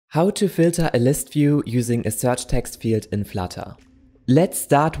How to filter a list view using a search text field in Flutter. Let's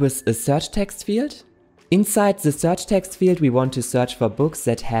start with a search text field. Inside the search text field, we want to search for books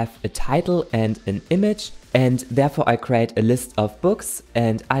that have a title and an image, and therefore I create a list of books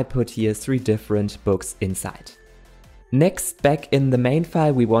and I put here 3 different books inside. Next, back in the main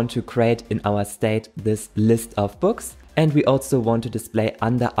file, we want to create in our state this list of books, and we also want to display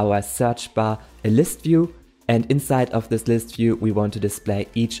under our search bar a list view. And inside of this list view, we want to display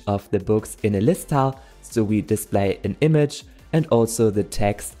each of the books in a list tile. So we display an image and also the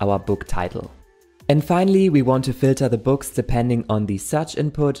text, our book title. And finally, we want to filter the books depending on the search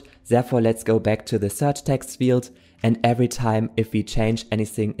input. Therefore, let's go back to the search text field. And every time if we change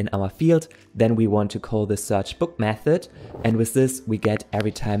anything in our field, then we want to call the search book method. And with this, we get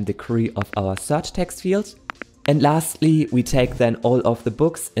every time the query of our search text field. And lastly, we take then all of the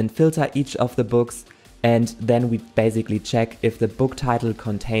books and filter each of the books. And then we basically check if the book title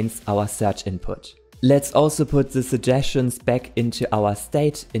contains our search input. Let's also put the suggestions back into our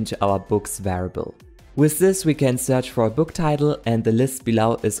state, into our books variable. With this, we can search for a book title, and the list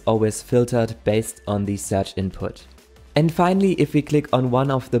below is always filtered based on the search input. And finally, if we click on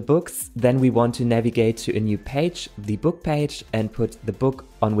one of the books, then we want to navigate to a new page, the book page, and put the book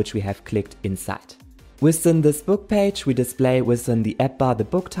on which we have clicked inside. Within this book page, we display within the app bar the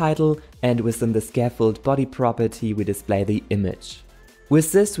book title, and within the scaffold body property, we display the image.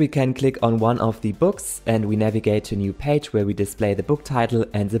 With this, we can click on one of the books and we navigate to a new page where we display the book title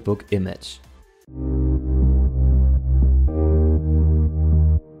and the book image.